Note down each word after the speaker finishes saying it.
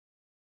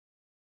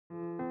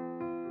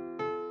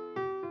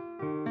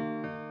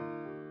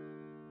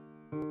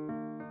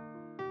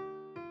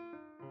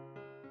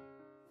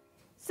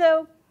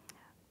So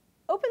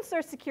open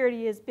source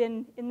security has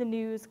been in the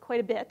news quite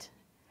a bit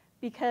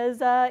because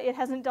it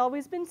hasn't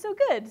always been so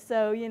good.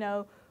 So, you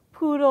know,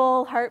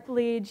 Poodle,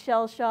 Heartbleed,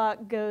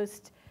 Shellshock,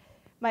 Ghost.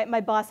 My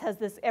boss has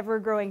this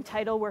ever-growing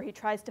title where he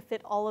tries to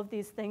fit all of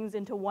these things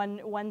into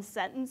one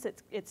sentence.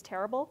 It's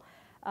terrible.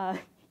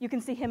 You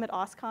can see him at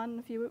OSCON in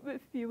a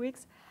few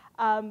weeks.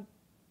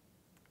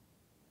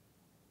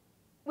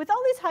 With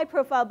all these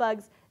high-profile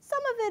bugs, some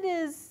of it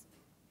is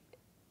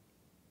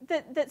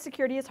that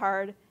security is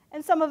hard,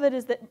 and some of it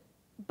is that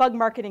bug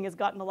marketing has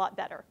gotten a lot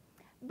better.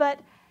 But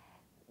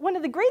one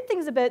of the great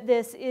things about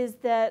this is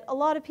that a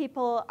lot of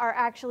people are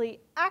actually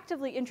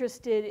actively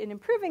interested in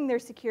improving their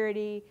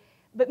security,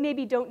 but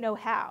maybe don't know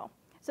how.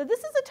 So this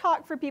is a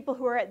talk for people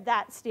who are at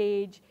that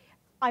stage.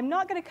 I'm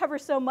not going to cover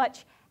so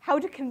much how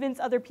to convince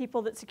other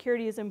people that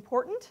security is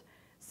important.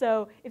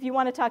 So if you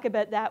want to talk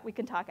about that, we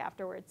can talk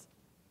afterwards.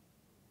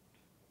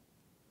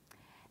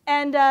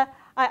 And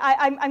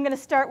I'm going to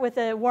start with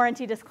a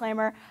warranty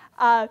disclaimer.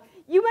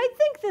 You might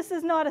think this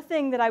is not a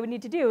thing that I would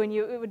need to do, and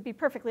it would be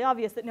perfectly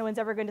obvious that no one's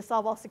ever going to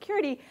solve all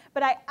security,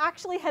 but I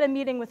actually had a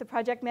meeting with a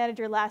project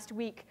manager last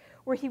week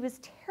where he was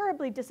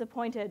terribly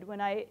disappointed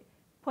when I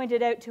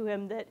pointed out to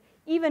him that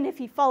even if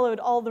he followed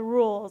all the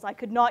rules, I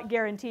could not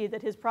guarantee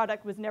that his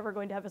product was never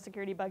going to have a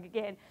security bug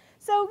again.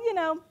 So, you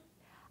know,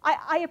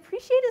 I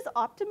appreciate his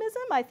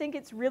optimism. I think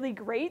it's really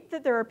great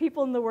that there are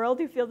people in the world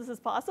who feel this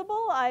is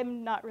possible.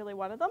 I'm not really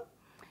one of them.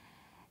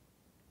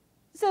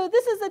 So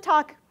this is a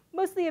talk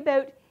mostly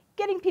about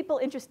getting people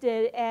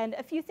interested and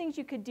a few things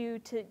you could do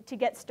to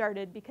get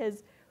started,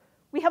 because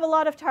we have a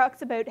lot of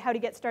talks about how to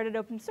get started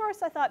open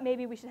source. I thought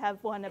maybe we should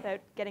have one about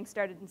getting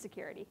started in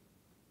security.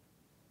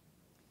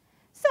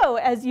 So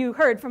as you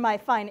heard from my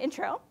fine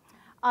intro,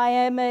 I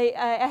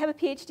have a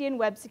PhD in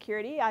web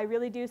security. I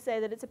really do say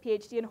that it's a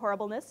PhD in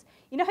horribleness.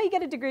 You know how you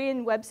get a degree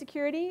in web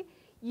security?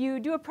 You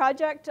do a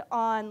project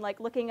on like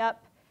looking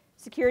up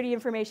security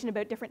information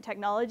about different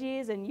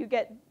technologies, and you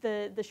get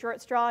the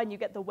short straw and you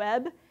get the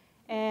web,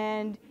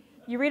 and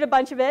you read a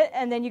bunch of it,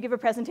 and then you give a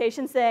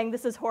presentation saying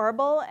this is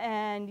horrible,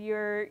 and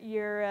your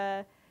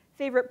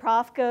favorite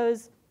prof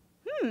goes,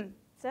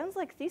 sounds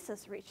like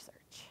thesis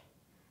research.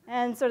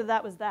 And sort of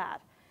that was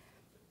that.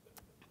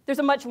 There's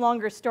a much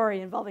longer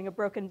story involving a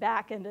broken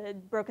back and a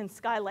broken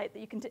skylight that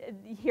you can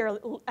hear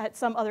at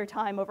some other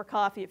time over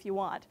coffee if you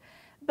want.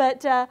 But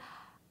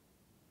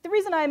the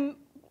reason I'm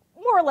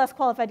more or less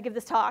qualified to give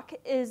this talk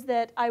is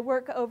that I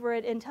work over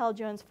at Intel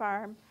Jones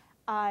Farm.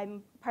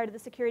 I'm part of the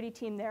security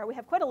team there. We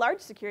have quite a large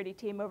security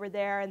team over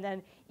there, and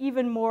then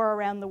even more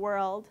around the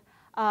world.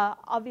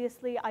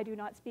 Obviously, I do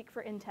not speak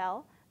for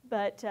Intel,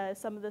 but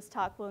some of this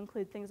talk will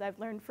include things I've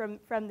learned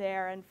from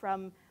there and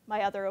from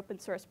my other open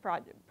source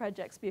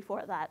projects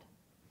before that.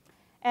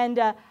 And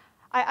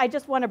I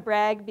just want to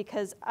brag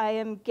because I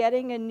am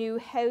getting a new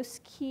house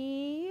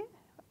key.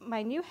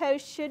 My new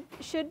house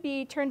should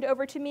be turned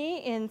over to me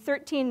in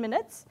 13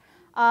 minutes.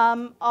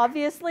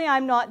 Obviously,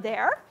 I'm not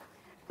there,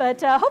 but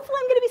hopefully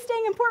I'm going to be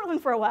staying in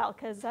Portland for a while,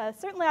 because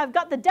certainly I've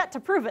got the debt to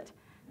prove it.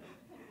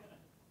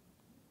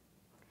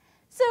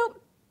 So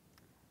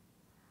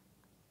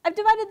I've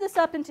divided this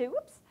up into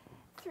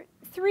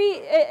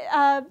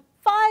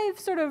five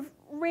sort of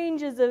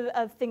ranges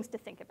of things to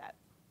think about.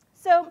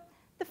 So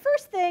the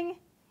first thing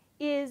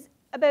is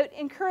about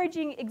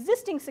encouraging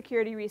existing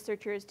security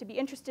researchers to be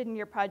interested in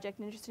your project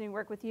and interested in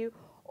work with you,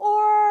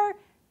 or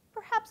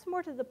perhaps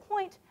more to the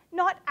point,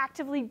 not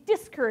actively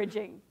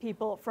discouraging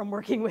people from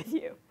working with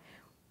you.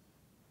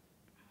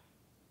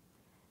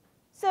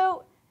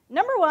 So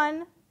number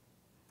one,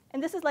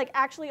 and this is like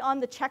actually on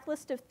the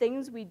checklist of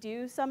things we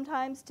do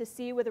sometimes to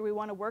see whether we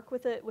want to work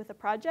with a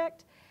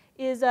project,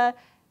 is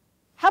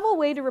have a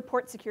way to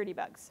report security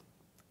bugs.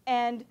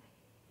 And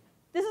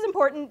this is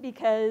important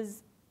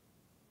because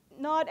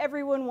not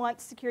everyone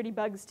wants security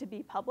bugs to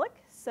be public,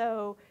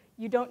 so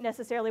you don't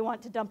necessarily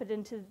want to dump it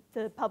into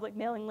the public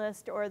mailing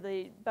list or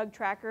the bug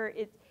tracker.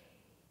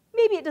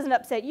 Maybe it doesn't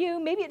upset you,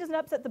 maybe it doesn't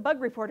upset the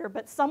bug reporter,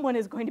 but someone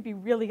is going to be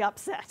really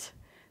upset.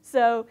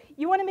 So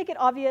you want to make it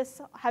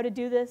obvious how to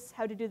do this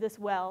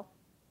well,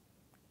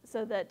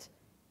 so that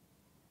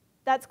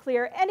that's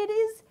clear. And it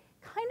is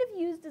kind of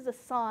used as a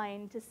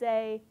sign to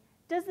say,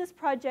 does this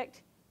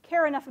project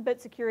care enough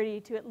about security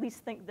to at least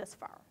think this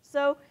far?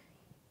 So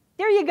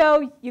there you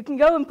go. You can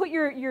go and put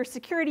your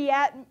security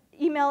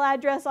email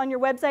address on your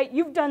website.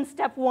 You've done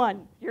step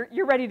one.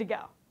 You're ready to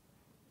go.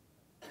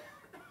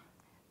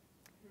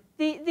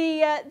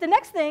 The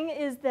next thing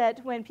is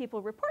that when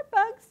people report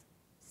bugs,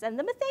 send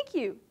them a thank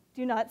you.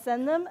 Do not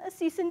send them a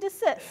cease and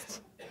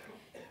desist.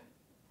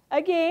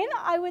 Again,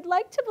 I would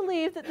like to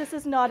believe that this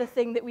is not a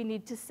thing that we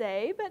need to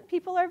say, but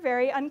people are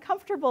very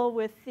uncomfortable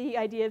with the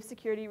idea of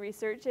security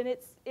research, and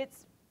it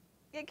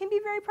can be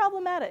very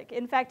problematic.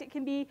 In fact, it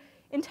can be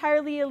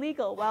entirely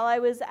illegal. While I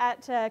was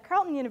at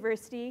Carleton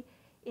University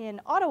in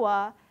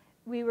Ottawa,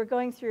 we were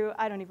going through,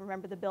 I don't even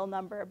remember the bill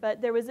number, but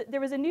there was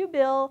a new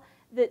bill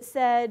that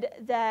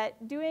said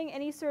that doing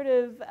any sort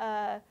of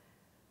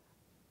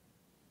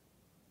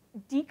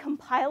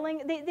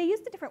decompiling, they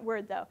used a different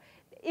word though.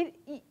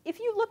 if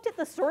you looked at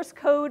the source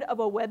code of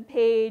a web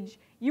page,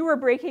 you were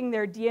breaking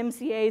their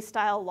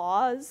DMCA-style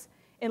laws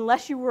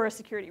unless you were a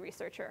security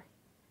researcher.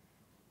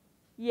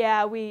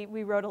 Yeah, we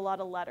wrote a lot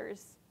of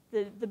letters.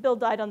 The bill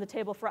died on the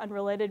table for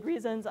unrelated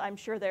reasons. I'm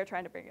sure they're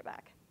trying to bring it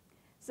back.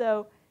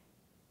 So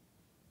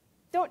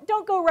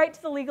don't go right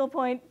to the legal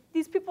point.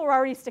 These people are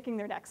already sticking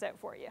their necks out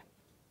for you.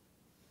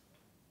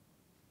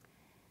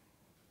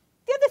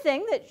 The other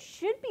thing that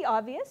should be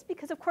obvious,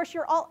 because of course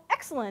you're all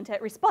excellent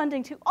at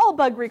responding to all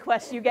bug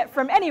requests you get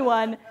from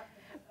anyone,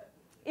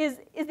 is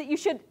that you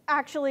should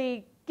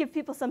actually give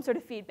people some sort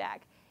of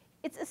feedback.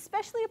 It's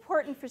especially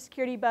important for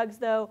security bugs,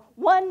 though,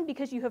 one,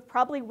 because you have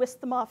probably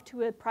whisked them off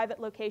to a private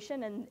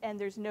location and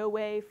there's no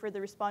way for the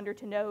responder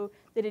to know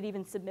that it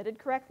even submitted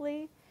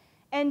correctly.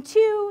 And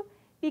two,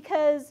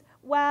 because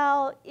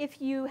while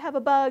if you have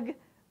a bug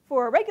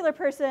for a regular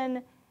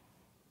person,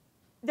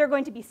 they're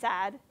going to be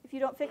sad if you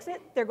don't fix it.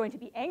 They're going to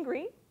be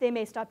angry. They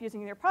may stop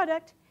using your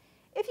product.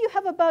 If you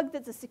have a bug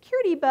that's a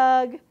security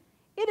bug,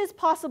 it is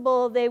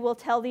possible they will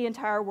tell the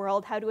entire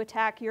world how to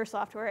attack your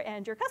software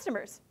and your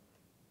customers.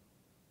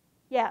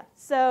 Yeah,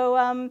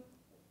 so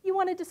you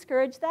want to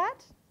discourage that.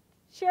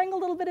 Sharing a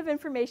little bit of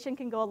information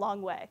can go a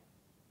long way.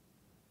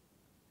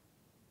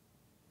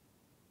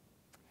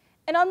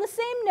 And on the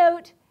same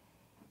note,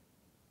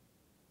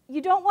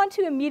 you don't want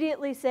to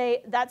immediately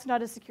say, that's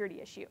not a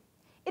security issue.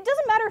 It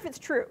doesn't matter if it's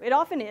true. It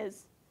often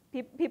is.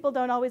 People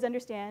don't always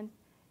understand.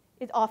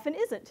 It often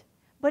isn't.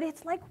 But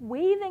it's like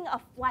waving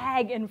a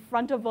flag in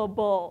front of a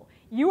bull.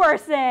 You are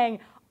saying,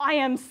 I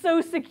am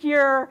so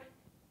secure,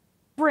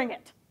 bring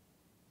it.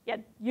 Yeah,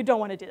 you don't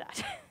want to do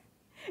that.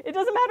 It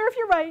doesn't matter if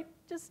you're right.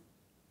 Just,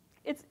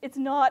 it's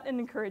not an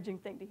encouraging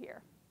thing to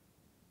hear.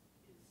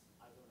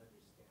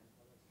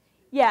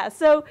 Yeah,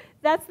 so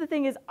that's the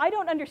thing is, I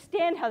don't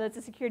understand how that's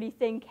a security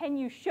thing. Can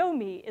you show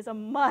me is a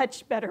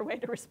much better way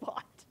to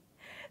respond.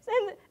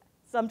 And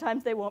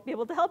sometimes they won't be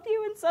able to help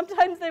you, and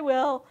sometimes they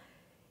will.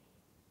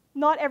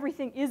 Not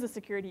everything is a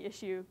security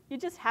issue. You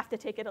just have to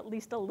take it at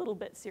least a little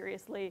bit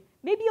seriously.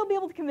 Maybe you'll be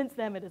able to convince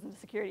them it isn't a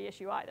security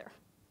issue either.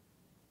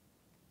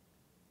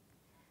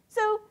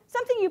 So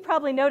something you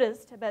probably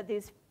noticed about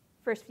these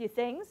first few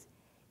things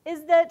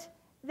is that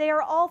they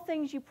are all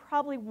things you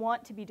probably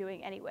want to be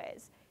doing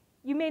anyways.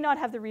 You may not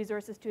have the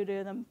resources to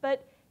do them,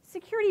 but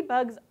security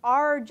bugs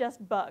are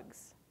just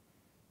bugs.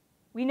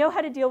 We know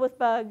how to deal with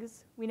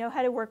bugs. We know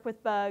how to work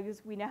with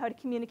bugs. We know how to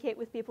communicate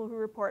with people who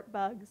report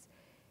bugs.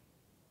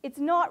 It's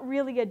not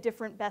really a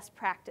different best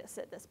practice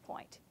at this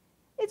point.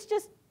 It's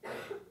just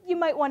you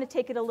might want to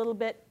take it a little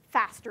bit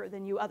faster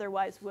than you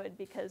otherwise would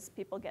because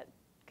people get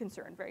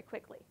concerned very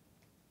quickly.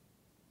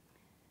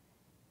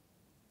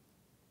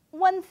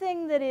 One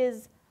thing that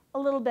is a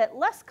little bit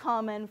less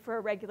common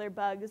for regular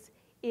bugs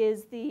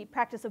is the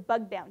practice of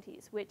bug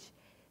bounties, which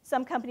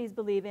some companies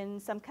believe in,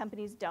 some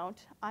companies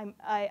don't.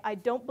 I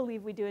don't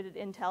believe we do it at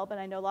Intel, but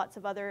I know lots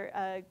of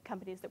other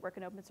companies that work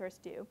in open source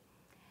do.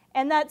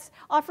 And that's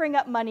offering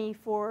up money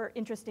for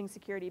interesting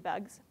security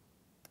bugs.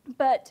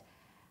 But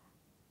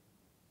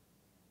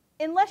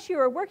unless you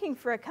are working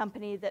for a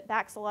company that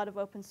backs a lot of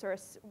open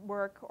source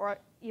work or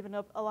even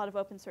a lot of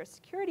open source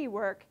security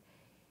work,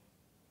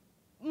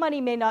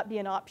 money may not be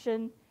an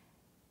option.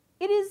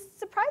 It is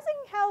surprising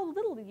how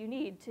little you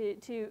need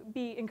to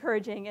be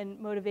encouraging and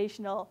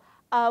motivational.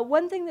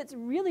 One thing that's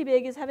really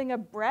big is having a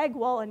brag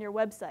wall on your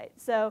website.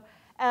 So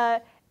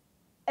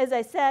as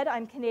I said,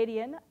 I'm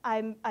Canadian.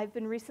 I've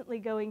been recently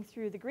going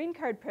through the green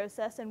card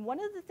process, and one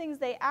of the things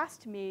they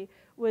asked me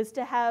was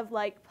to have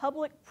like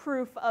public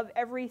proof of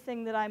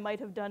everything that I might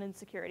have done in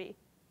security.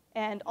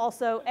 And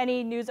also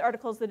any news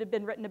articles that had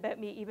been written about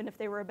me, even if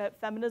they were about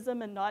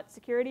feminism and not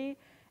security,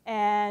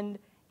 and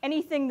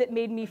anything that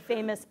made me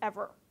famous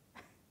ever.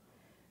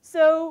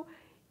 So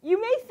you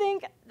may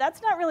think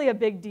that's not really a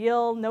big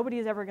deal,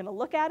 nobody's ever going to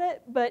look at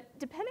it, but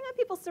depending on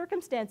people's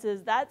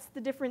circumstances, that's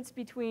the difference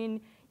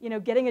between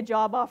getting a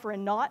job offer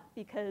and not,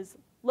 because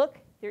look,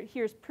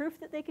 here's proof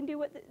that they can do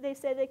what they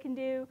say they can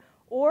do,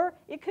 or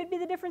it could be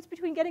the difference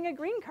between getting a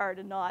green card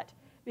and not,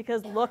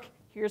 because look,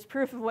 here's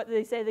proof of what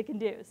they say they can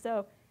do.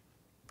 So,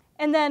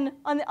 and then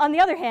on the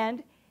other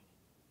hand,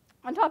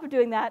 on top of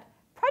doing that,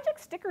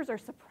 project stickers are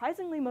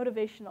surprisingly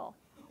motivational.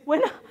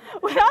 When I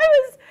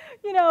was,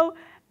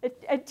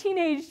 a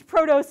teenage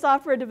proto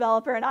software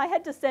developer, and I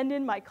had to send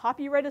in my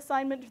copyright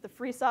assignment to the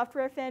Free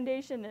Software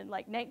Foundation in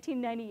like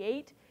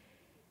 1998.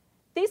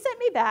 They sent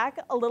me back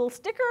a little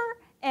sticker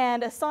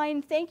and a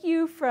signed thank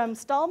you from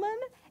Stallman,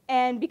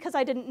 and because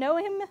I didn't know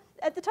him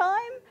at the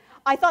time,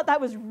 I thought that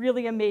was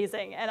really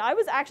amazing, and I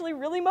was actually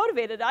really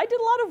motivated. I did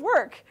a lot of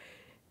work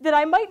that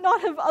I might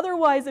not have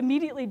otherwise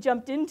immediately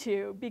jumped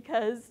into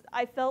because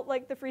I felt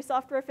like the Free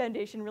Software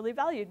Foundation really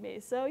valued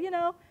me. So,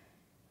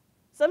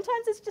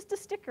 sometimes it's just a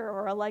sticker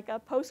or like a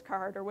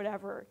postcard or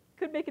whatever.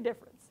 Could make a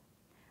difference.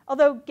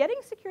 Although getting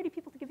security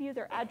people to give you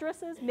their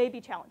addresses may be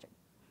challenging.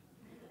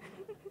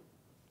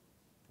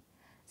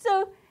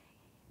 So,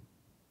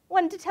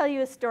 wanted to tell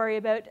you a story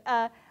about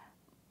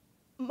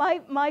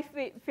my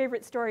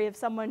favorite story of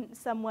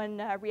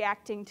someone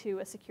reacting to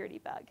a security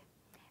bug.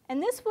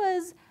 And this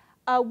was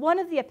one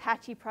of the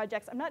Apache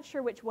projects. I'm not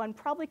sure which one,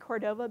 probably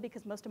Cordova,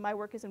 because most of my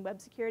work is in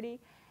web security.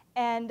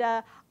 And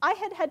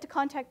I had to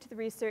contact the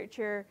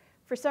researcher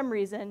for some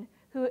reason,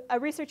 a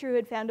researcher who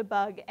had found a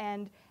bug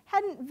and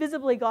hadn't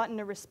visibly gotten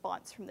a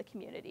response from the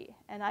community.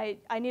 And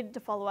I needed to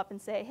follow up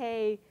and say,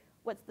 hey,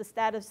 what's the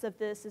status of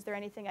this? Is there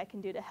anything I can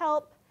do to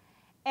help?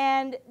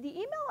 And the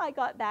email I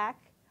got back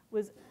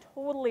was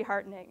totally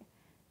heartening.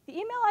 The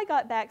email I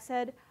got back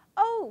said,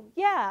 oh,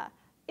 yeah,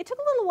 it took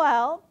a little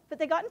while, but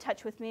they got in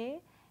touch with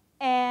me.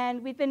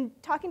 And we've been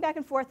talking back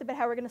and forth about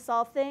how we're going to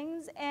solve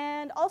things.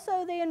 And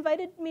also, they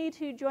invited me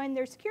to join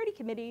their security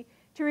committee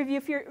to review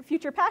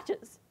future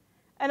patches.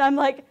 And I'm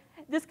like,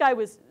 this guy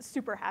was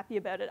super happy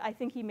about it. I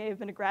think he may have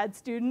been a grad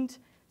student.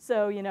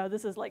 So, you know,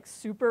 this is like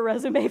super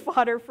resume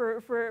fodder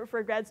for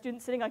a grad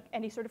student sitting on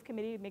any sort of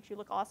committee. It makes you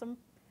look awesome.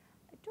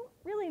 I don't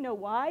really know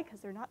why, because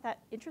they're not that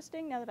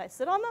interesting now that I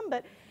sit on them.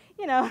 But,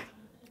 you know,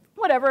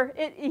 whatever.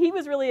 He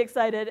was really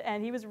excited,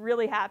 and he was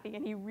really happy,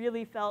 and he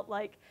really felt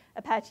like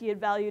Apache had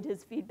valued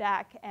his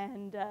feedback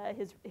and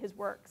his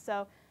work.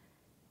 So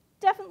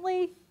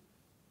definitely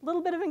a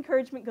little bit of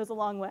encouragement goes a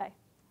long way.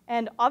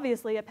 And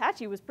obviously,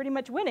 Apache was pretty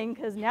much winning,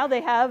 because now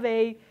they have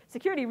a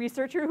security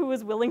researcher who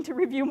is willing to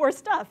review more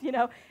stuff. You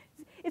know,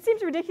 it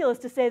seems ridiculous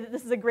to say that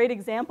this is a great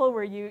example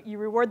where you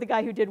reward the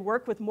guy who did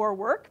work with more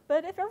work,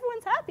 but if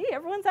everyone's happy,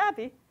 everyone's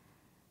happy.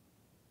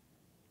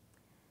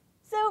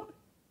 So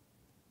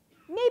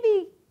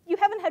maybe you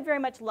haven't had very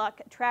much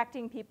luck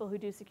attracting people who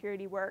do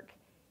security work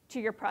to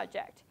your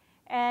project.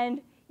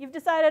 And you've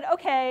decided,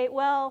 OK,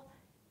 well,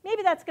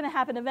 maybe that's going to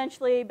happen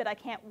eventually, but I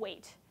can't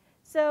wait.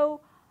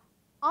 So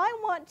I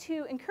want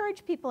to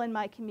encourage people in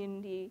my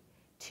community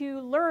to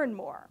learn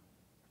more.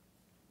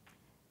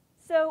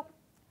 So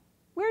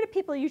where do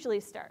people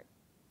usually start?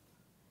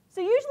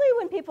 So usually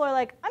when people are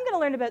like, I'm going to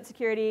learn about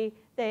security,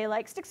 they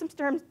like stick some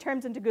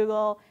terms into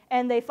Google,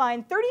 and they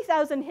find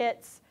 30,000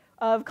 hits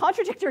of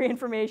contradictory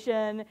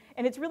information,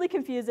 and it's really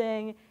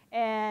confusing,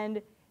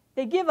 and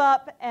they give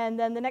up, and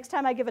then the next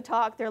time I give a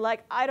talk, they're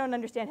like, I don't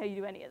understand how you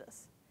do any of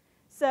this.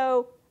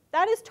 So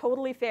that is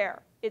totally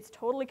fair. It's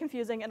totally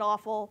confusing and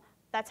awful.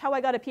 That's how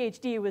I got a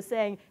PhD, was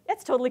saying,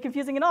 it's totally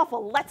confusing and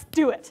awful. Let's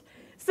do it.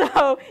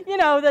 So, you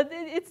know, that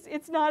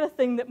it's not a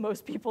thing that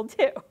most people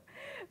do.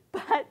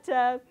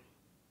 But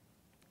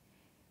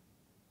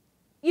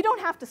you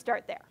don't have to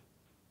start there.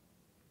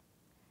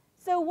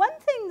 So one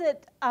thing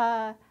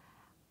that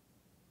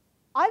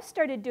I've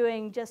started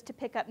doing just to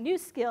pick up new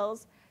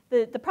skills,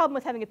 the problem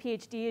with having a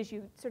PhD is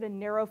you sort of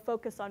narrow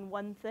focus on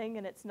one thing,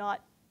 and it's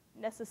not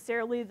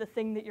necessarily the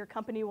thing that your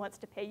company wants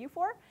to pay you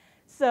for.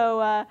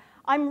 So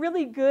I'm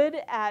really good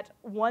at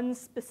one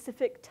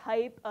specific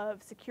type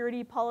of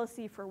security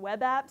policy for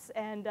web apps,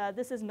 and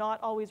this is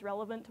not always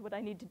relevant to what I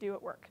need to do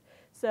at work.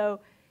 So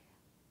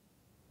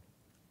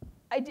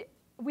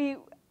we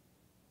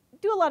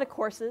do a lot of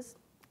courses,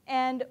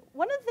 and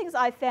one of the things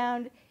I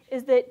found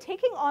is that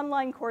taking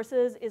online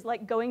courses is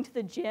like going to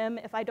the gym.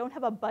 If I don't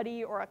have a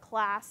buddy or a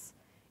class,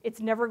 it's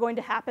never going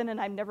to happen, and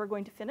I'm never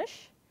going to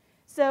finish.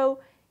 So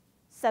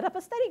set up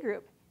a study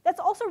group. That's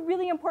also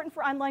really important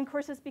for online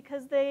courses,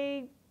 because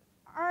they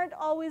aren't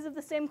always of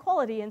the same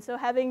quality. And so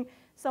having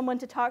someone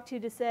to talk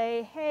to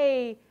say,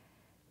 hey,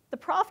 the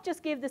prof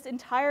just gave this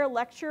entire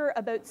lecture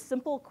about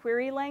simple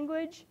query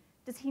language.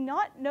 Does he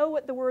not know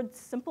what the word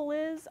simple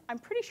is? I'm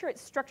pretty sure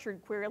it's structured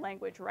query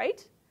language,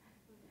 right?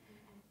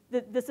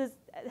 This has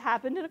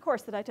happened in a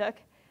course that I took.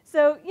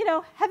 So, you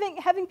know,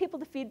 having people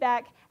to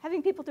feedback,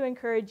 having people to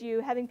encourage you,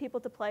 having people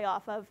to play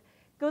off of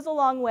goes a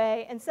long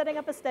way, and setting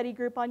up a study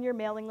group on your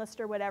mailing list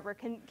or whatever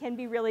can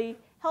be really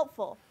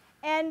helpful.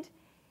 And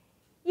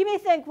you may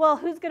think, well,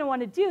 who's going to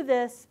want to do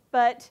this?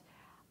 But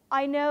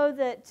I know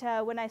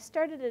that when I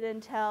started at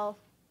Intel,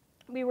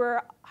 we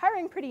were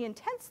hiring pretty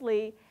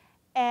intensely,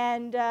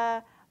 and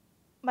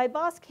my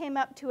boss came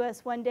up to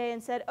us one day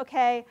and said,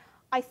 OK,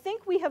 I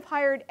think we have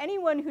hired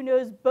anyone who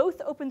knows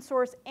both open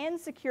source and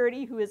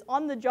security who is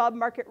on the job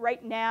market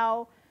right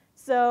now.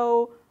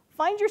 So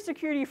find your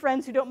security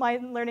friends who don't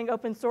mind learning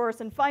open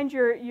source, and find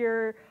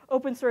your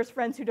open source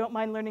friends who don't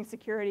mind learning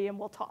security, and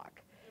we'll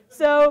talk.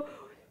 So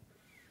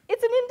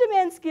it's an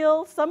in-demand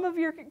skill. Some of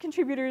your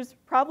contributors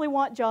probably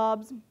want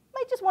jobs,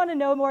 might just want to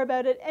know more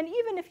about it. And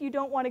even if you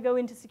don't want to go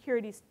into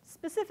security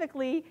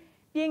specifically,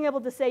 being able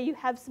to say you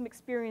have some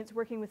experience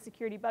working with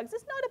security bugs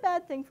is not a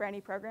bad thing for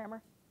any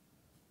programmer,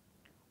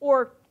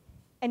 or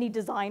any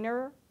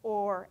designer,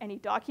 or any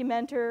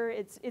documenter.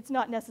 It's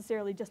not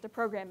necessarily just a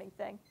programming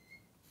thing.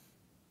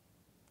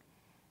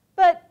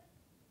 But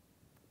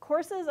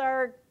courses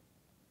are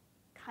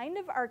kind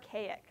of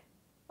archaic.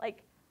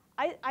 Like,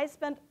 I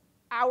spent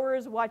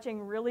hours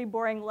watching really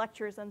boring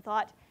lectures and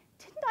thought,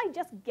 didn't I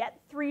just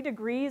get 3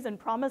 degrees and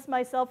promise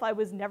myself I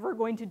was never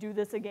going to do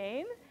this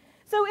again?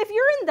 So if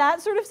you're in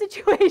that sort of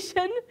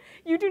situation,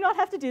 you do not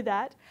have to do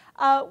that.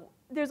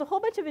 There's a whole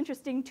bunch of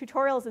interesting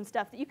tutorials and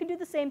stuff that you can do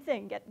the same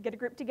thing. Get a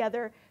group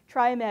together,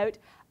 try them out.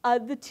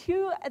 The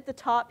two at the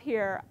top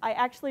here, I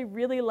actually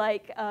really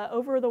like.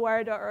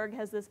 Overthewire.org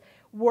has this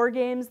war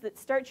games that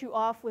starts you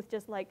off with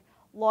just like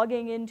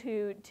logging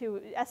into,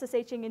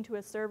 SSHing into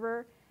a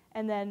server,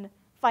 and then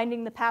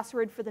finding the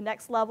password for the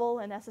next level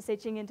and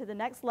SSHing into the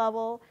next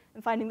level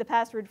and finding the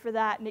password for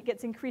that, and it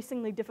gets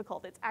increasingly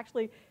difficult. It's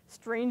actually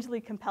strangely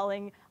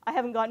compelling. I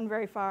haven't gotten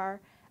very far.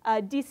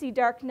 DC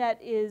Darknet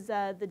is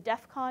the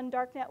DEF CON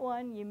Darknet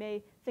one. You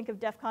may think of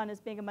DEF CON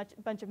as being a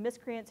bunch of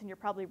miscreants, and you're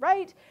probably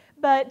right,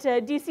 but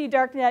DC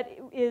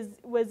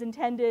Darknet was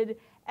intended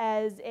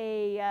as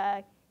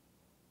a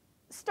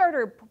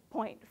starter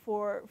point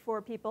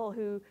for people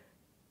who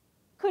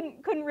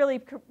couldn't really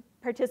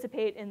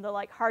participate in the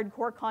like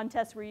hardcore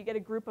contests where you get a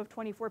group of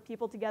 24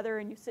 people together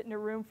and you sit in a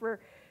room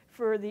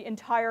for the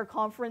entire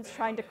conference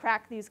trying to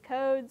crack these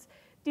codes.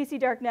 DC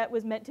Darknet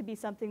was meant to be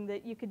something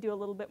that you could do a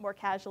little bit more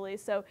casually,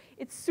 so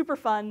it's super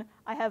fun.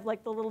 I have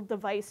like the little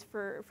device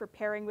for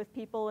pairing with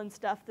people and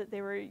stuff that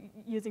they were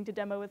using to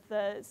demo with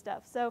the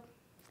stuff. So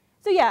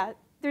yeah,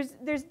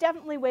 there's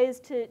definitely ways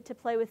to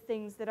play with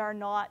things that are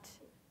not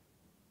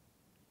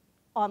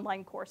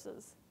online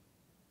courses.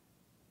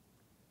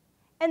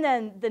 And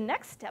then the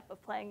next step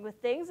of playing with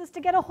things is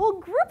to get a whole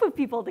group of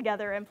people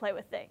together and play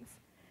with things.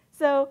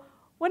 So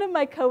one of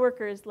my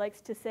coworkers likes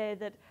to say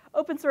that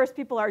open source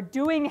people are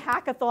doing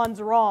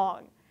hackathons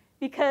wrong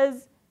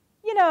because,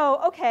 you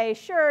know, okay,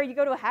 sure, you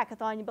go to a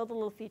hackathon, you build a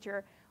little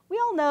feature. We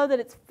all know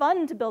that it's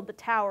fun to build the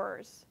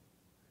towers.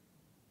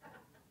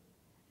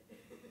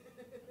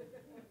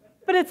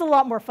 But it's a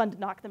lot more fun to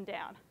knock them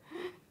down.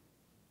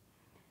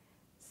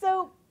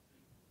 So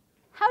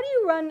how do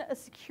you run a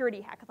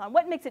security hackathon?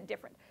 What makes it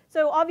different?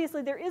 So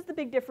obviously there is the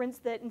big difference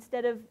that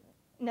instead of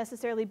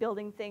necessarily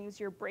building things,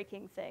 you're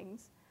breaking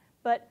things.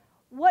 But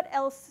what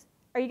else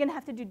are you going to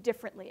have to do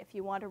differently if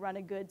you want to run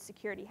a good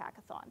security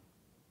hackathon?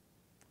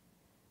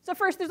 So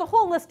first, there's a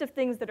whole list of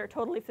things that are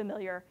totally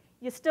familiar.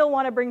 You still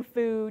want to bring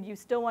food. You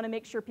still want to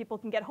make sure people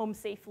can get home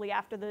safely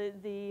after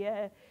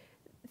the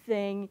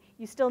thing.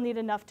 You still need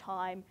enough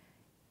time.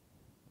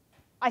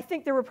 I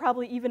think there were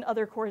probably even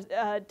other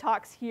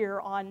talks here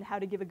on how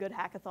to give a good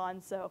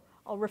hackathon, so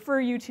I'll refer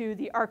you to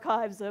the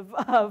archives of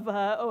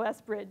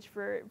OSBridge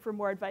for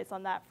more advice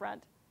on that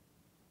front.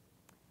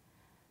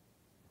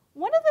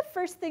 One of the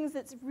first things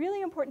that's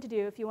really important to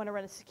do if you want to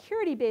run a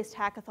security-based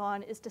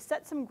hackathon is to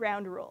set some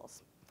ground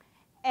rules.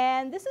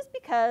 And this is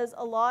because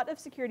a lot of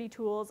security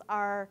tools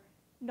are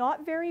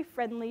not very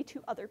friendly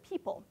to other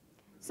people.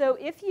 So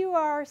if you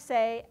are,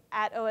 say,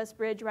 at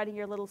OSBridge running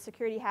your little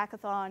security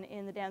hackathon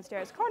in the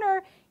downstairs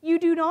corner, you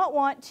do not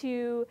want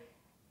to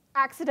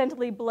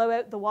accidentally blow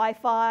out the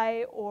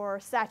Wi-Fi or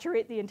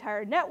saturate the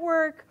entire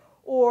network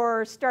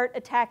or start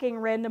attacking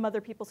random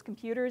other people's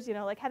computers. You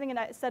know, like having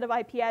a set of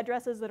IP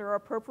addresses that are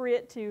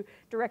appropriate to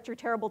direct your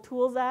terrible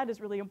tools at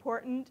is really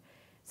important.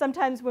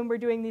 Sometimes when we're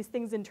doing these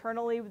things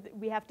internally,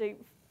 we have to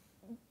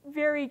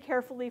very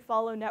carefully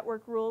follow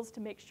network rules to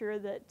make sure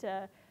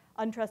that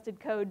untrusted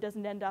code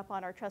doesn't end up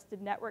on our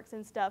trusted networks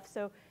and stuff.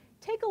 So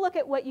take a look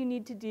at what you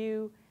need to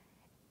do.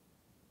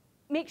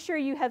 Make sure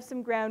you have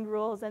some ground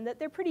rules and that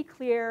they're pretty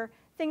clear.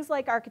 Things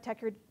like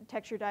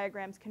architecture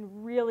diagrams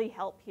can really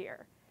help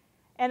here.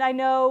 And I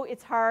know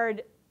it's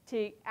hard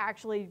to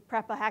actually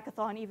prep a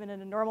hackathon even at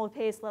a normal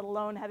pace, let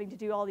alone having to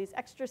do all these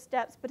extra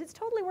steps, but it's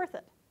totally worth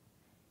it.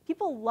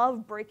 People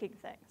love breaking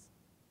things.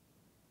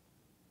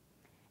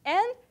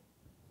 And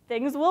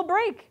things will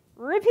break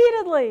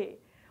repeatedly.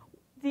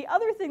 The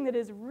other thing that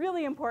is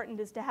really important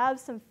is to have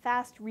some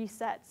fast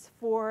resets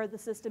for the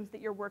systems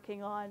that you're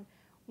working on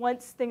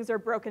once things are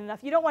broken enough.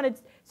 You don't want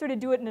to sort of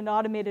do it in an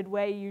automated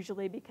way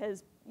usually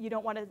because you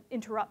don't want to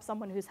interrupt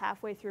someone who's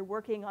halfway through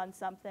working on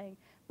something.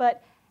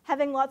 But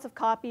having lots of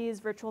copies,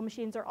 virtual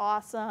machines are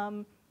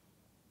awesome.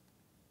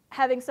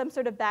 Having some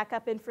sort of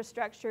backup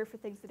infrastructure for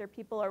things that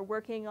people are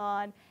working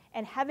on,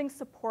 and having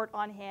support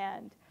on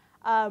hand.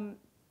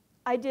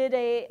 I did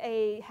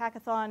a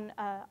hackathon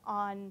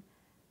on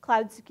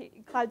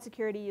cloud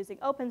security using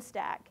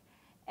OpenStack.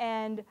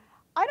 And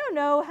I don't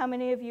know how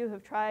many of you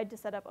have tried to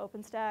set up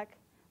OpenStack,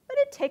 but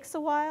it takes a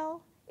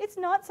while. It's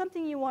not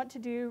something you want to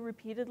do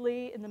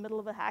repeatedly in the middle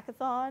of a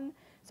hackathon.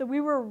 So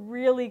we were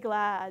really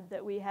glad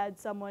that we had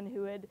someone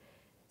who had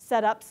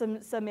set up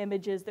some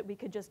images that we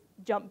could just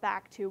jump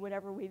back to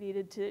whenever we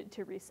needed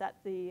to reset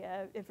the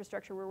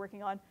infrastructure we're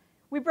working on.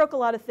 We broke a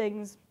lot of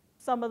things.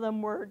 Some of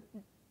them were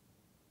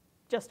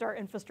just our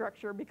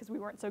infrastructure because we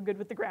weren't so good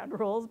with the ground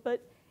rules,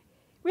 but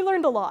we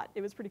learned a lot.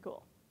 It was pretty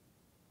cool.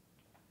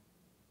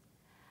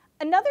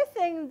 Another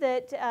thing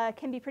that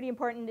can be pretty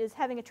important is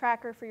having a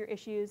tracker for your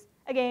issues.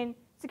 Again,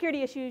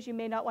 security issues, you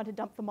may not want to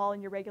dump them all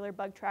in your regular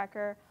bug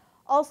tracker.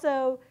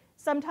 Also,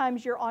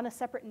 sometimes you're on a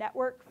separate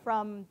network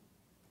from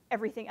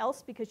everything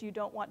else because you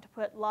don't want to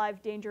put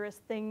live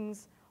dangerous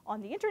things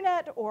on the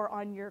internet or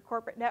on your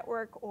corporate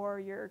network or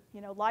your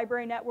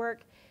library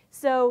network.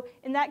 So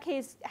in that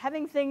case,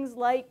 having things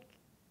like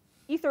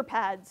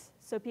Etherpads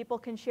so people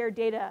can share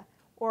data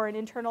or an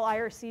internal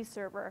IRC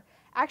server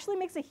actually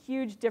makes a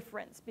huge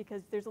difference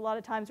because there's a lot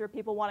of times where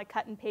people want to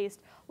cut and paste,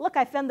 look,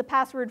 I found the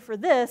password for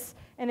this,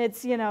 and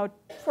it's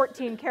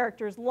 14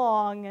 characters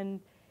long, and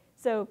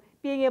so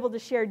being able to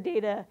share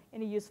data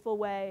in a useful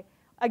way,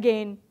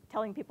 again,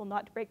 telling people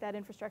not to break that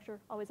infrastructure,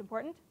 always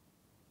important.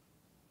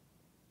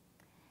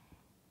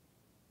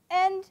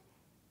 And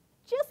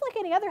just like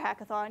any other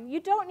hackathon, you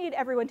don't need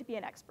everyone to be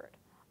an expert.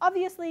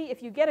 Obviously,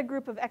 if you get a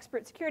group of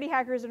expert security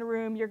hackers in a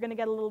room, you're going to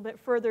get a little bit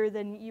further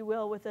than you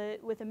will with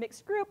a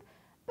mixed group,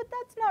 but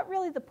that's not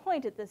really the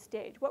point at this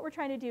stage. What we're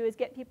trying to do is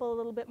get people a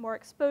little bit more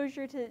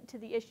exposure to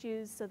the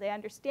issues so they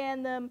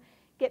understand them,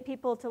 get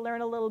people to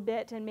learn a little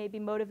bit, and maybe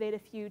motivate a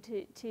few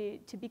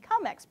to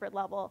become expert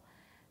level.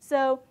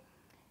 So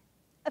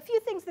a few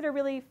things that are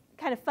really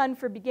kind of fun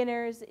for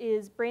beginners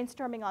is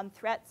brainstorming on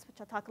threats, which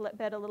I'll talk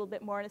about a little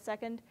bit more in a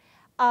second.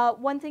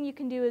 One thing you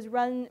can do is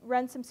run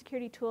some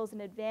security tools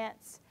in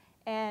advance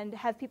and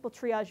have people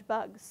triage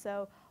bugs.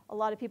 So a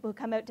lot of people who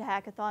come out to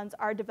hackathons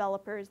are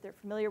developers. They're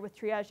familiar with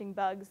triaging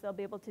bugs. They'll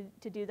be able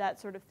to do that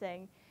sort of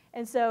thing.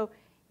 And so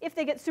if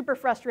they get super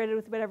frustrated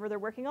with whatever they're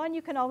working on,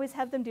 you can always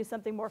have them do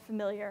something more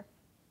familiar.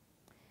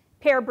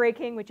 Pair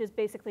breaking, which is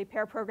basically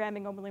pair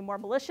programming, only more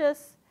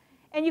malicious.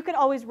 And you can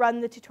always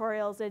run the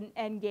tutorials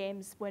and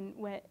games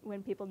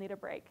when people need a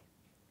break.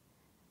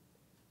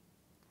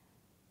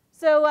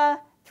 So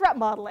threat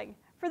modeling.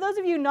 For those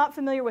of you not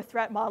familiar with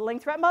threat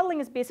modeling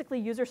is basically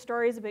user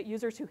stories about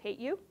users who hate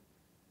you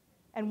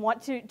and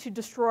want to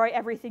destroy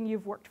everything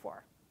you've worked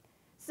for.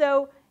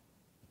 So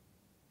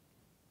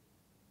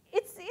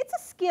it's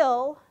a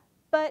skill,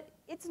 but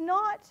it's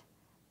not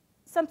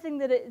something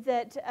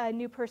that a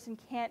new person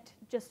can't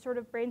just sort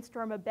of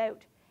brainstorm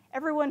about.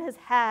 Everyone has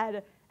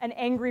had an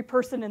angry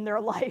person in their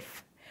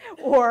life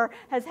or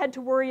has had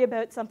to worry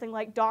about something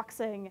like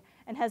doxing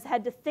and has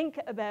had to think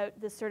about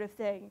this sort of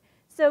thing.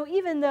 So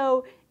even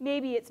though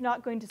maybe it's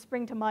not going to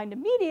spring to mind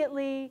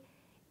immediately,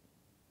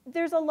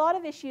 there's a lot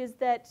of issues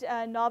that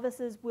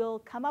novices will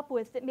come up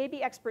with that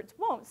maybe experts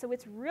won't, so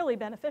it's really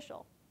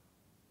beneficial.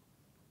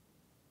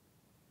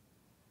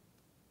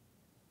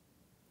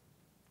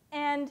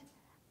 And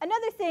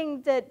another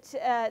thing that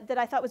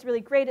I thought was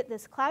really great at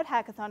this cloud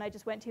hackathon I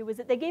just went to was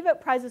that they gave out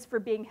prizes for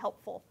being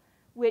helpful,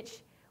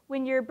 which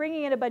when you're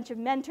bringing in a bunch of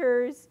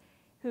mentors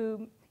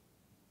who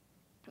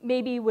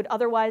maybe would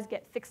otherwise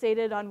get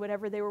fixated on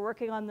whatever they were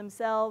working on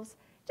themselves,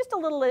 just a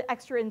little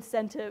extra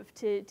incentive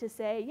to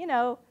say, you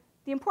know,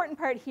 the important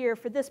part here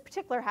for this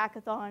particular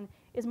hackathon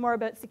is more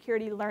about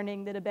security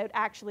learning than about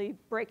actually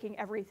breaking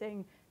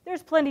everything.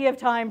 There's plenty of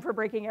time for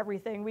breaking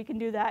everything. We can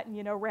do that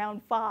in,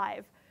 round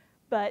 5.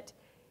 But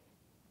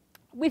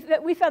we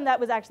found that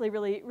was actually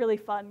really, really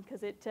fun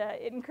because it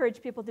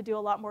encouraged people to do a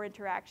lot more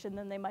interaction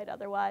than they might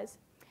otherwise.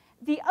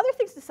 The other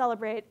things to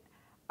celebrate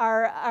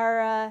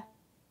are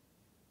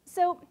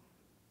so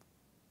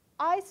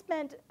I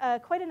spent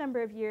quite a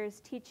number of years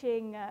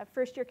teaching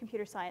first-year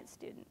computer science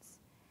students.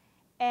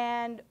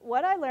 And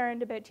what I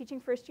learned about teaching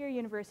first-year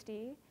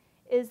university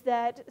is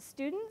that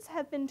students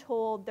have been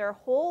told their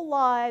whole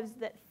lives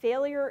that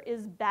failure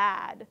is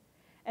bad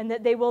and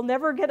that they will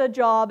never get a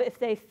job if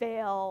they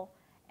fail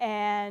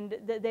and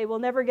that they will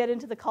never get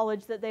into the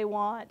college that they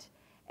want.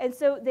 And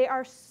so they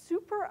are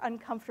super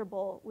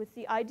uncomfortable with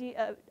the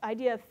idea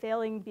of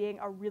failing being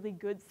a really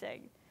good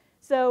thing.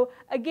 So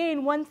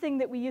again, one thing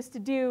that we used to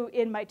do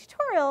in my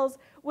tutorials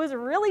was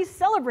really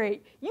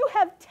celebrate. You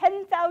have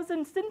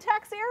 10,000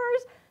 syntax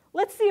errors?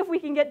 Let's see if we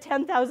can get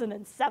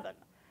 10,007.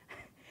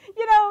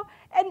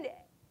 And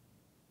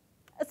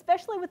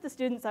especially with the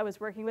students I was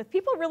working with,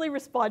 people really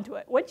respond to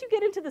it. Once you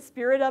get into the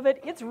spirit of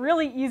it, it's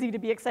really easy to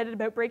be excited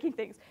about breaking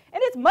things.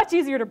 And it's much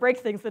easier to break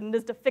things than it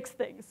is to fix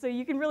things. So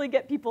you can really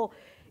get people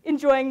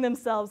enjoying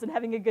themselves and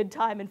having a good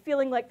time and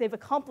feeling like they've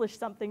accomplished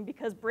something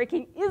because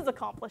breaking is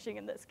accomplishing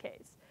in this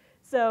case.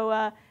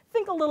 So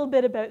think a little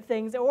bit about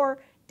things or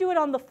do it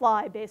on the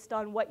fly based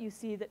on what you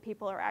see that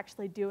people are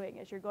actually doing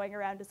as you're going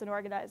around as an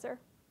organizer.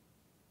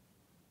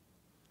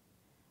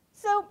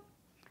 So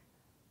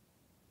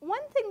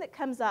one thing that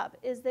comes up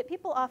is that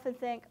people often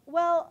think,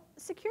 well,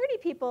 security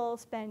people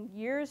spend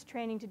years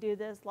training to do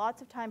this,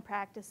 lots of time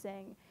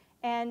practicing,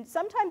 and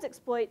sometimes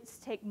exploits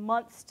take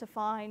months to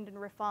find and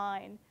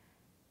refine.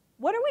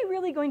 What are we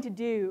really going to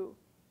do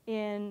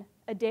in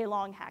a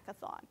day-long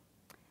hackathon?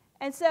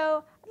 And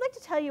so I'd like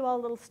to tell you all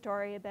a little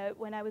story about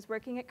when I was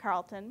working at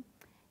Carleton,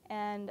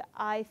 and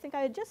I think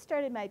I had just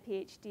started my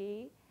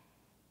PhD,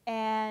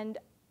 and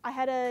I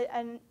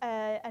had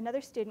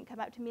another student come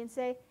up to me and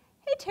say,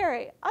 hey,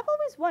 Terry, I've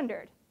always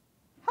wondered,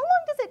 how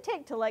long does it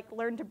take to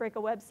learn to break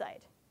a website?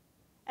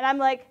 And I'm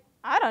like,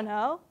 I don't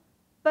know,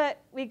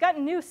 but we got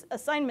a new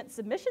assignment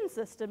submission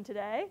system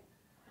today.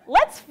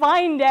 Let's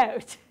find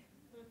out.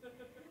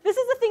 This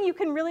is a thing you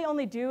can really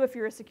only do if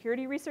you're a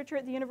security researcher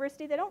at the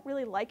university. They don't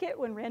really like it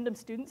when random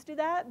students do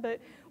that, but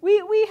we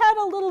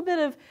had a little bit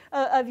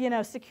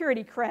of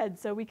security cred,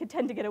 so we could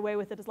tend to get away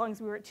with it as long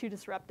as we weren't too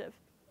disruptive.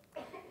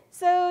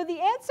 So the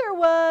answer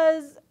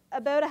was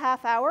about a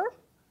half hour.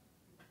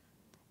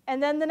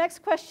 And then the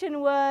next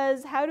question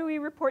was, how do we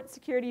report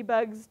security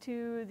bugs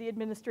to the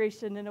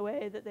administration in a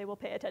way that they will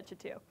pay attention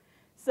to?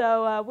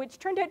 So, which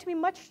turned out to be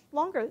much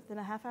longer than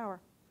a half hour.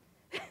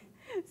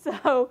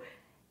 So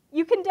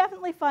you can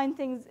definitely find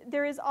things.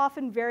 There is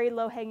often very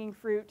low-hanging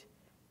fruit.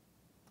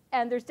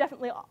 And there's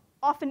definitely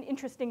often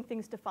interesting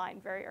things to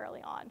find very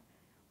early on.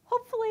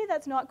 Hopefully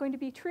that's not going to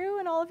be true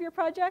in all of your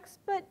projects,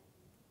 but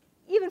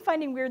even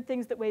finding weird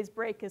things that ways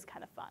break is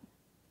kind of fun.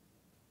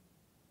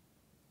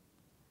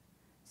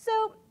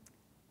 So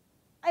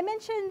I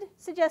mentioned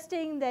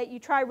suggesting that you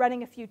try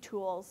running a few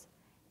tools.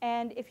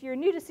 And if you're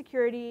new to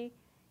security,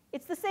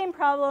 it's the same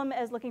problem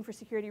as looking for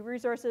security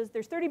resources.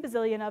 There's 30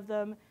 bazillion of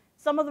them.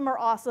 Some of them are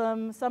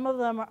awesome. Some of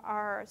them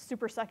are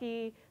super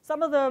sucky.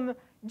 Some of them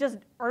just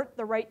aren't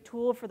the right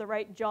tool for the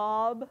right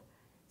job.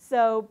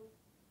 So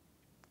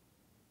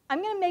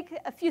I'm going to make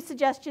a few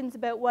suggestions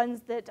about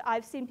ones that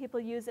I've seen people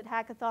use at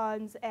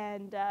hackathons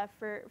and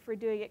for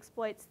doing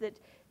exploits that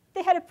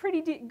they had a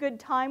pretty good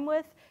time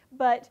with,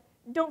 but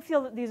don't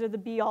feel that these are the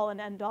be-all and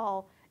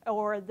end-all,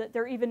 or that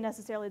they're even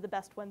necessarily the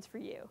best ones for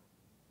you.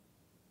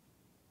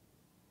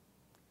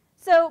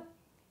 So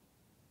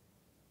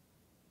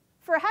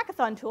for a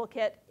hackathon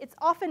toolkit, it's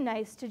often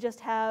nice to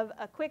just have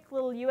a quick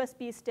little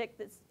USB stick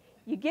that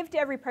you give to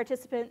every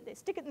participant. They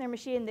stick it in their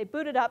machine, they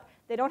boot it up.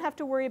 They don't have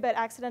to worry about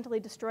accidentally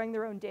destroying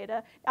their own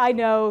data. I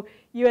know,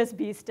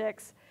 USB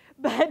sticks,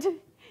 but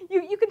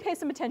you can pay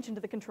some attention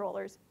to the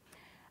controllers.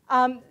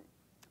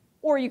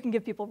 Or you can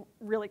give people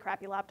really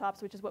crappy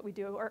laptops, which is what we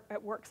do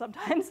at work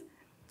sometimes.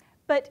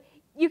 But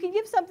you can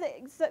give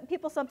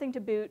people something to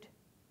boot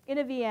in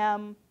a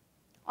VM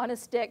on a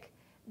stick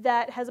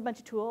that has a bunch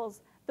of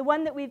tools. The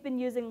one that we've been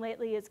using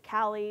lately is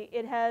Kali.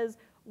 It has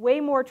way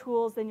more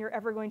tools than you're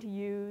ever going to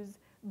use,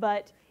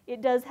 but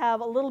it does have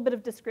a little bit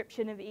of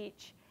description of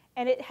each.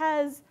 And it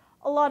has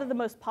a lot of the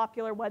most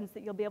popular ones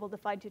that you'll be able to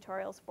find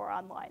tutorials for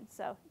online.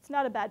 So it's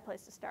not a bad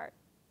place to start.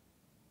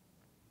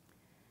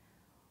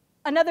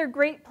 Another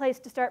great place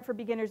to start for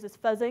beginners is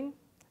fuzzing.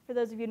 For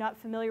those of you not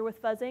familiar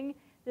with fuzzing,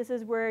 this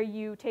is where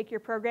you take your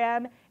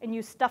program and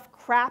you stuff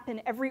crap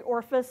in every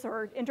orifice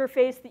or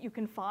interface that you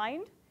can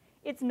find.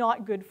 It's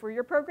not good for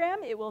your program.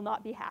 It will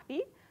not be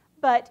happy.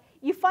 But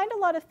you find a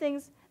lot of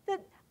things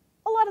that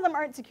a lot of them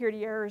aren't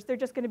security errors. They're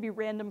just going to be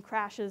random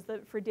crashes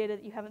for data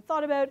that you haven't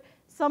thought about.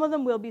 Some of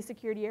them will be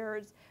security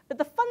errors. But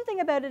the fun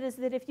thing about it is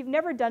that if you've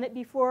never done it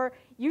before,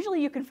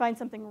 usually you can find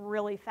something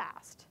really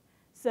fast.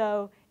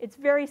 So it's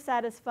very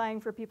satisfying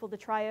for people to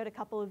try out a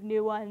couple of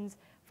new ones,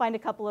 find a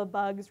couple of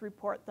bugs,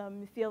 report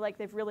them, feel like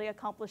they've really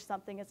accomplished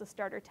something as a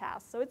starter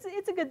task. So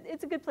it's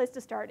a good place to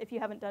start if you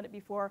haven't done it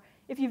before.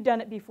 If you've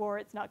done it before,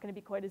 it's not going to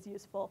be quite as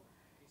useful.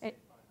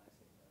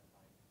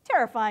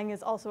 Terrifying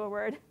is also a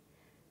word.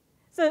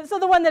 So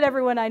the one that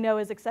everyone I know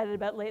is excited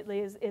about lately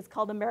is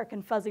called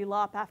American Fuzzy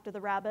Lop, after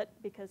the rabbit,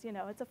 because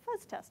it's a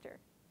fuzz tester.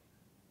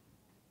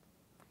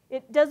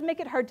 It does make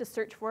it hard to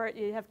search for it.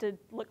 You have to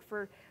look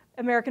for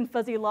American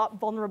Fuzzy Lop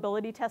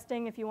vulnerability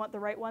testing if you want the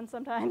right one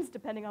sometimes,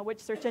 depending on which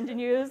search engine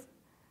you use.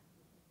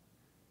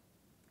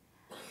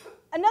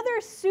 Another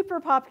super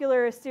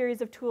popular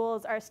series of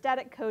tools are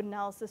static code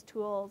analysis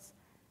tools.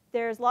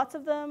 There's lots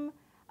of them.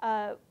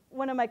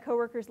 One of my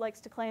coworkers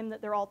likes to claim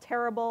that they're all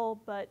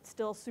terrible, but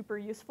still super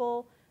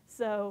useful.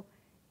 So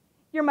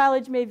your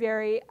mileage may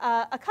vary.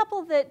 A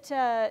couple that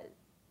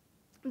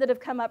have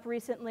come up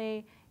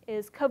recently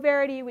is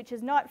Coverity, which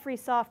is not free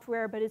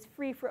software, but is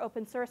free for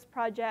open source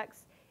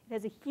projects. It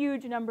has a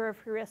huge number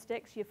of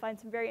heuristics. You find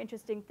some very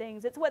interesting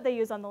things. It's what they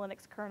use on the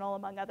Linux kernel,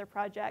 among other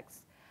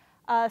projects.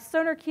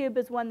 SonarQube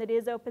is one that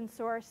is open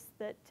source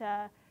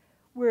that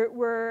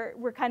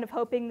we're kind of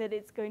hoping that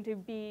it's going to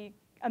be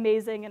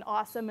amazing and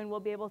awesome, and we'll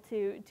be able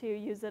to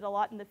use it a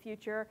lot in the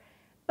future.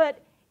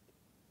 But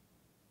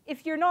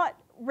if you're not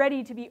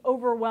ready to be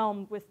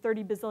overwhelmed with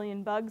 30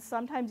 bazillion bugs,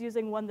 sometimes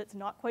using one that's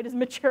not quite as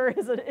mature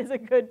is a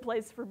good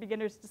place for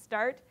beginners to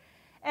start.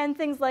 And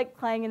things like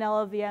Clang and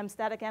LLVM,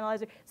 Static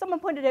Analyzer. Someone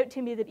pointed out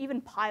to me that even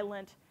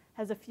Pylint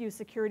has a few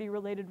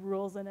security-related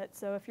rules in it.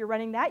 So if you're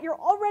running that, you're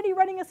already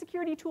running a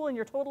security tool, and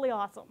you're totally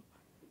awesome.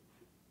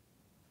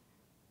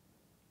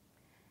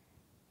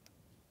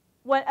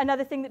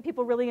 Another thing that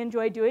people really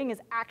enjoy doing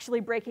is actually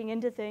breaking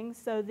into things.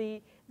 So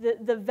the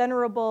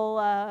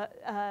venerable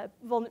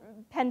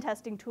pen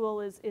testing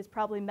tool is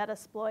probably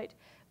Metasploit.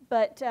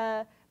 But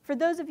for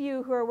those of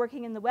you who are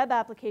working in the web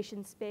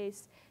application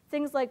space,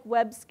 things like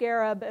Web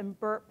Scarab and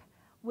Burp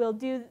will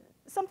do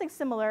something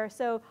similar.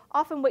 So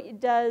often what it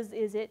does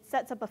is it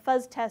sets up a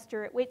fuzz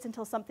tester, it waits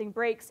until something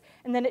breaks,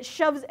 and then it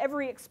shoves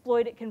every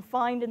exploit it can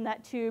find in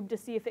that tube to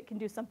see if it can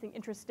do something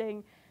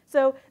interesting.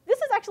 So this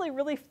is actually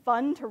really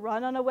fun to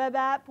run on a web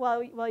app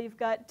while you've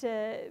got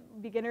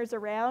beginners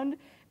around,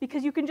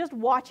 because you can just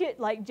watch it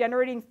like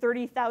generating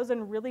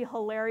 30,000 really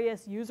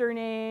hilarious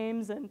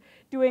usernames and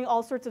doing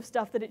all sorts of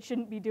stuff that it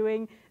shouldn't be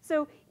doing.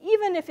 So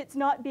even if it's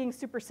not being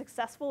super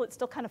successful, it's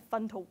still kind of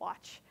fun to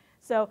watch.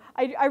 So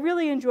I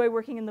really enjoy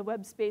working in the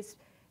web space,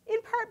 in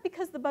part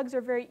because the bugs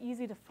are very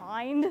easy to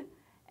find,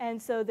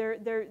 and so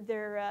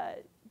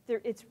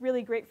it's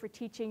really great for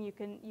teaching. You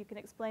can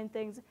explain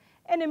things,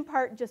 and in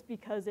part just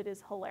because it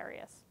is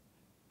hilarious.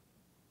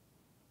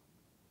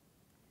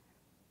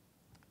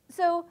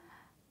 So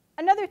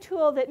another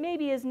tool that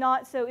maybe is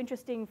not so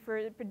interesting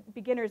for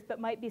beginners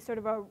but might be sort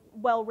of a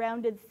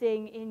well-rounded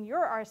thing in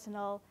your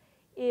arsenal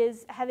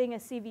is having a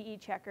CVE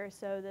checker.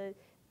 So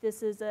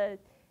this is a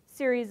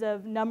series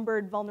of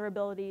numbered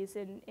vulnerabilities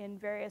in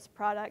various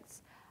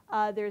products.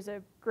 There's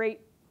a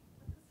great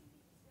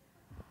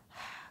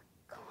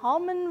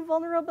common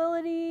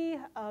vulnerability,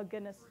 oh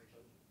goodness,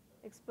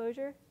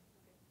 exposure?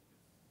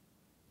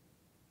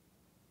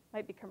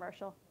 Might be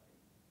commercial.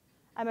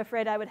 I'm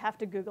afraid I would have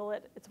to Google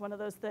it. It's one of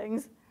those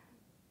things.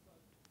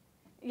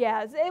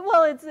 Yeah,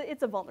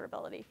 it's a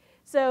vulnerability.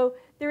 So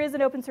there is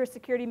an open source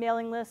security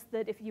mailing list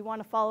that if you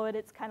want to follow it,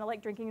 it's kind of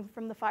like drinking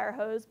from the fire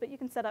hose, but you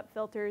can set up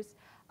filters.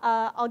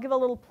 I'll give a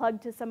little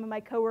plug to some of my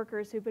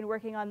coworkers who've been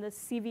working on this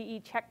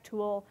CVE check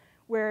tool,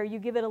 where you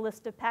give it a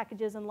list of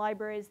packages and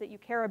libraries that you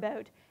care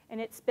about, and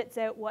it spits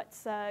out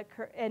what's,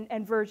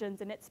 and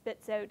versions, and it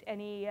spits out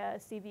any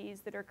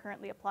CVEs that are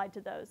currently applied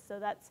to those. So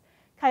that's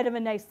kind of a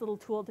nice little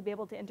tool to be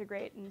able to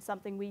integrate and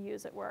something we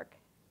use at work.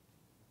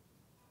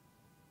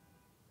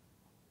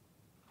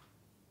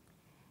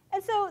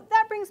 And so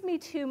that brings me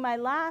to my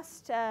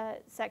last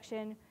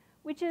section,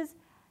 which is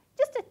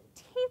just a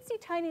teensy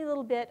tiny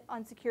little bit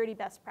on security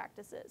best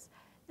practices.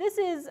 This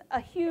is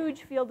a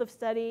huge field of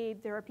study.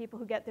 There are people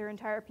who get their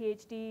entire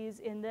PhDs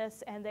in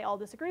this, and they all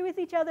disagree with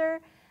each other.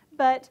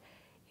 But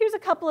here's a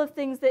couple of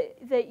things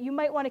that you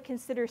might want to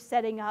consider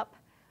setting up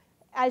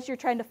as you're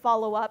trying to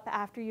follow up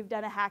after you've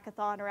done a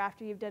hackathon or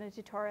after you've done a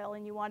tutorial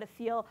and you want to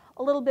feel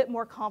a little bit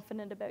more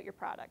confident about your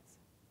products.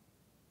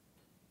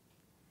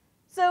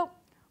 So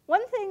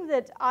one thing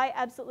that I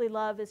absolutely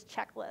love is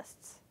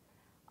checklists.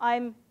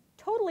 I'm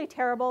totally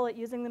terrible at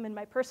using them in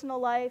my personal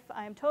life.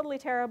 I'm totally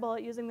terrible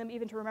at using them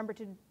even to remember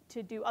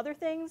to do other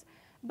things.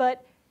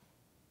 But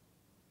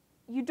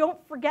you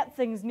don't forget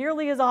things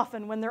nearly as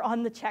often when they're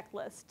on the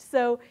checklist.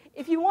 So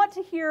if you want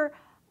to hear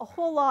a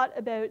whole lot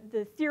about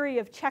the theory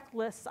of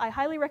checklists, I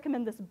highly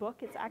recommend this book.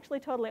 It's actually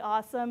totally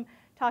awesome,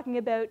 talking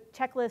about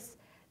checklists.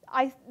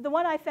 The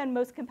one I found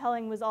most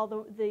compelling was all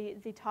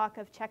the talk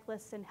of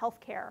checklists in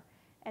healthcare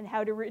and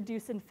how to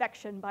reduce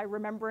infection by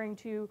remembering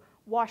to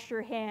wash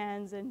your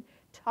hands and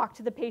talk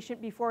to the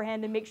patient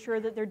beforehand and make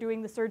sure that they're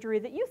doing the surgery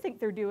that you think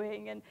they're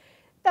doing and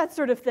that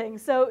sort of thing.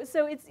 So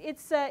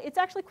it's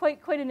actually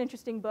quite an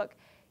interesting book.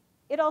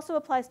 It also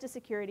applies to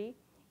security.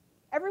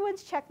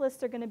 Everyone's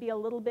checklists are going to be a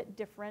little bit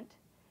different.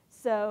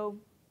 So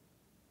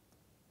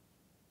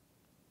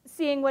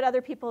seeing what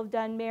other people have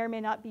done may or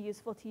may not be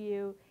useful to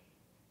you.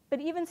 But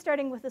even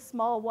starting with a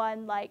small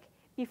one, like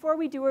before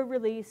we do a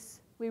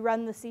release, we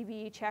run the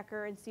CVE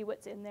checker and see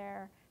what's in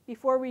there.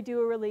 Before we do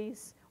a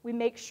release, we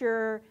make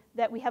sure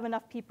that we have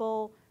enough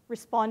people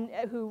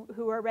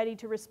who are ready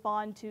to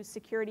respond to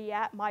security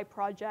at my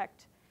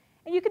project.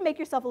 And you can make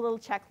yourself a little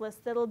checklist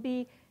that'll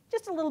be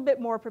just a little bit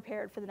more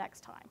prepared for the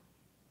next time.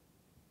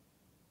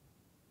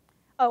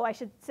 Oh, I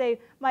should say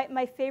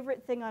my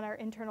favorite thing on our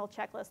internal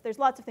checklist, there's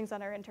lots of things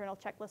on our internal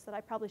checklist that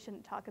I probably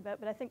shouldn't talk about,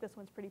 but I think this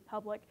one's pretty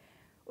public.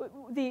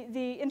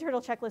 The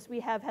internal checklist we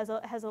have has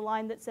a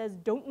line that says,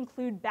 don't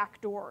include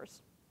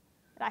backdoors.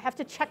 And I have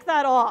to check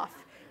that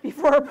off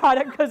before a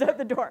product goes out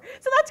the door.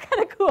 So that's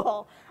kind of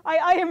cool.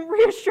 I am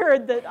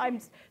reassured that I'm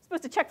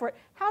supposed to check for it.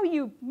 How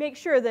you make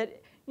sure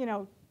that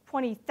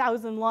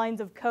 20,000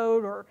 lines of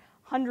code or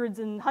hundreds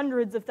and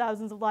hundreds of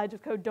thousands of lines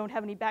of code don't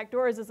have any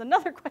backdoors is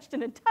another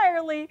question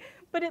entirely,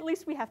 but at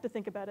least we have to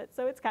think about it,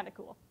 so it's kind of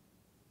cool.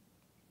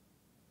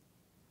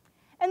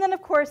 And then,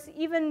 of course,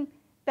 even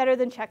better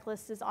than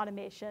checklists is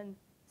automation.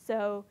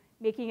 So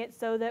making it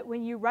so that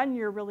when you run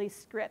your release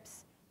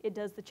scripts, it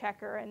does the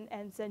checker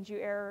and sends you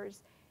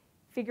errors.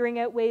 Figuring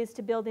out ways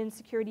to build in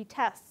security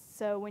tests.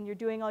 So when you're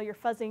doing all your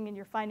fuzzing and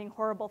you're finding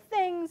horrible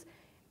things,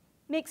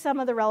 make some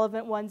of the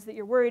relevant ones that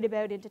you're worried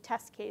about into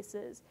test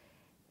cases.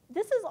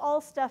 This is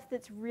all stuff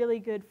that's really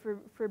good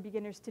for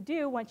beginners to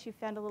do once you've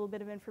found a little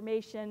bit of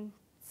information,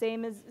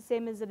 same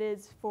as it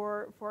is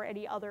for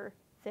any other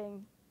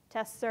thing.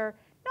 Tests are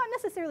not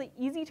necessarily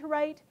easy to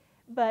write,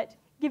 but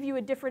give you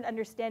a different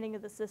understanding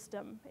of the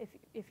system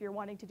if you're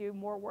wanting to do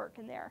more work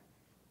in there.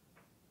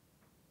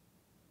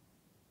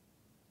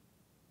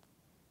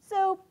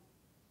 So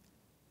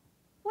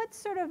what's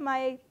sort of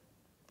my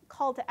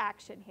call to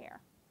action here?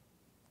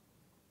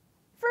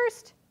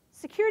 First,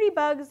 security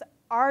bugs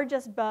are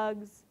just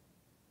bugs.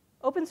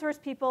 Open source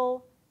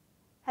people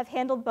have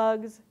handled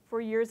bugs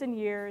for years and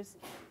years.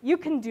 You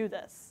can do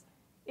this.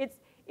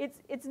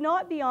 It's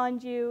not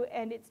beyond you,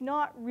 and it's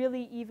not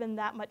really even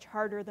that much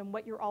harder than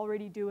what you're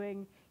already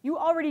doing. You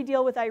already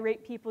deal with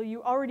irate people.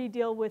 You already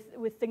deal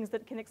with things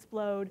that can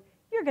explode.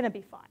 You're going to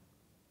be fine.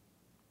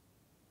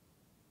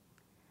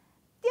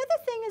 The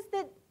other thing is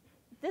that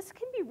this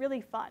can be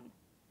really fun.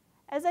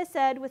 As I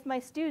said with my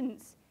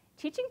students,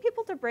 teaching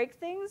people to break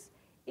things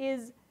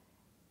is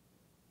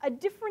a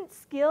different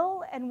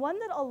skill and one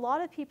that a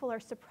lot of people are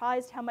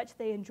surprised how much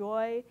they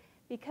enjoy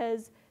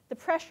because the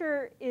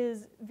pressure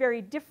is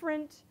very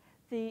different,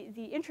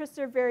 the interests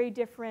are very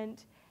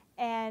different,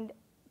 and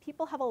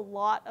people have a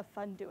lot of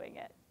fun doing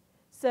it.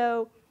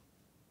 So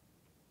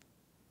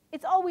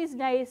it's always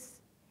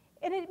nice,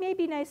 and it may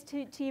be nice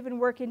to even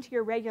work into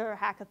your regular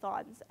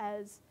hackathons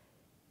as,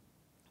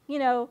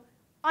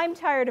 I'm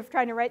tired of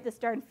trying to write this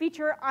darn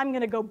feature, I'm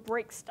going to go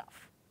break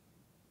stuff.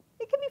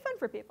 It can be fun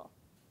for people.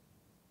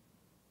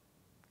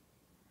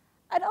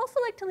 I'd also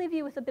like to leave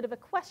you with a bit of a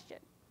question.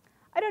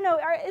 I don't know,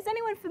 is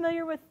anyone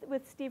familiar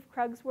with Steve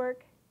Krug's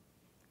work?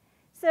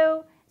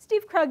 So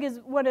Steve Krug is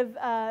one of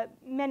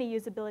many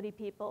usability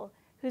people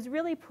who's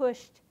really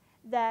pushed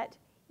that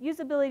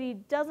usability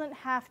doesn't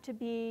have to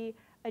be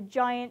a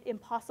giant,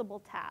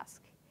 impossible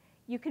task.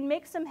 You can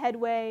make some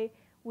headway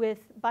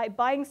by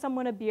buying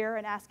someone a beer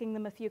and asking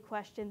them a few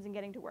questions and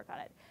getting to work on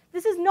it.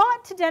 This is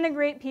not to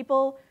denigrate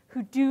people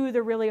who do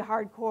the really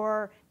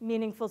hardcore,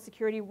 meaningful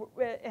security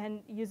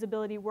and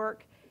usability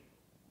work.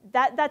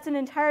 That's an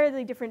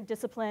entirely different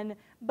discipline,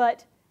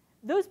 but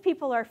those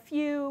people are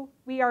few,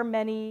 we are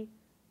many.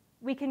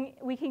 We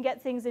can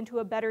get things into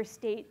a better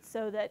state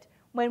so that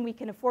when we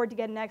can afford to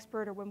get an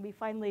expert or when we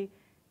finally,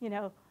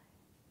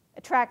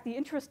 attract the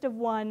interest of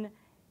one,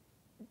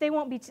 they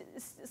won't be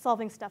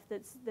solving stuff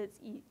that's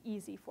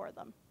easy for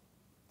them.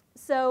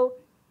 So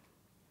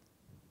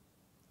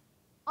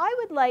I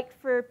would like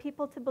for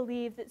people to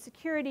believe that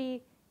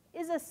security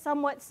is a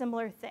somewhat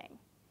similar thing.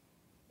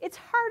 It's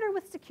harder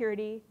with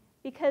security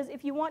because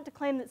if you want to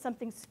claim that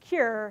something's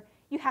secure,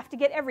 you have to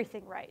get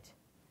everything right.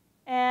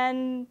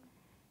 And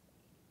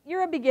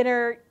you're a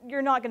beginner,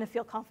 you're not going to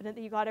feel confident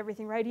that you got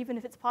everything right, even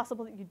if it's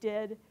possible that you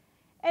did.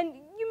 And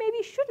you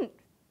maybe shouldn't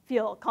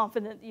feel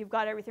confident that you've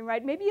got everything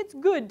right. Maybe it's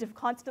good to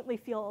constantly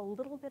feel a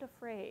little bit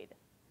afraid.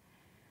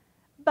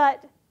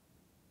 But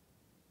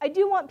I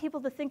do want people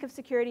to think of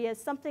security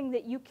as something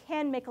that you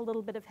can make a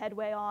little bit of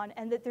headway on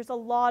and that there's a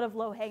lot of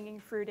low-hanging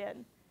fruit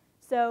in.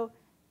 So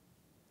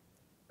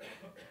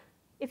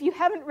if you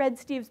haven't read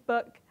Steve's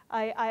book,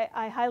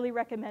 I highly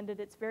recommend it.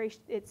 It's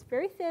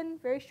very thin,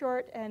 very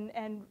short,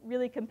 and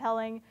really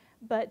compelling.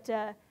 But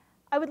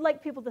I would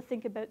like people to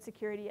think about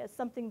security as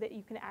something that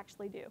you can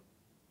actually do.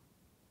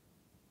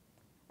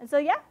 And so,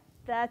 yeah,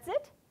 that's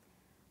it.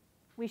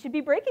 We should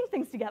be breaking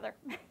things together.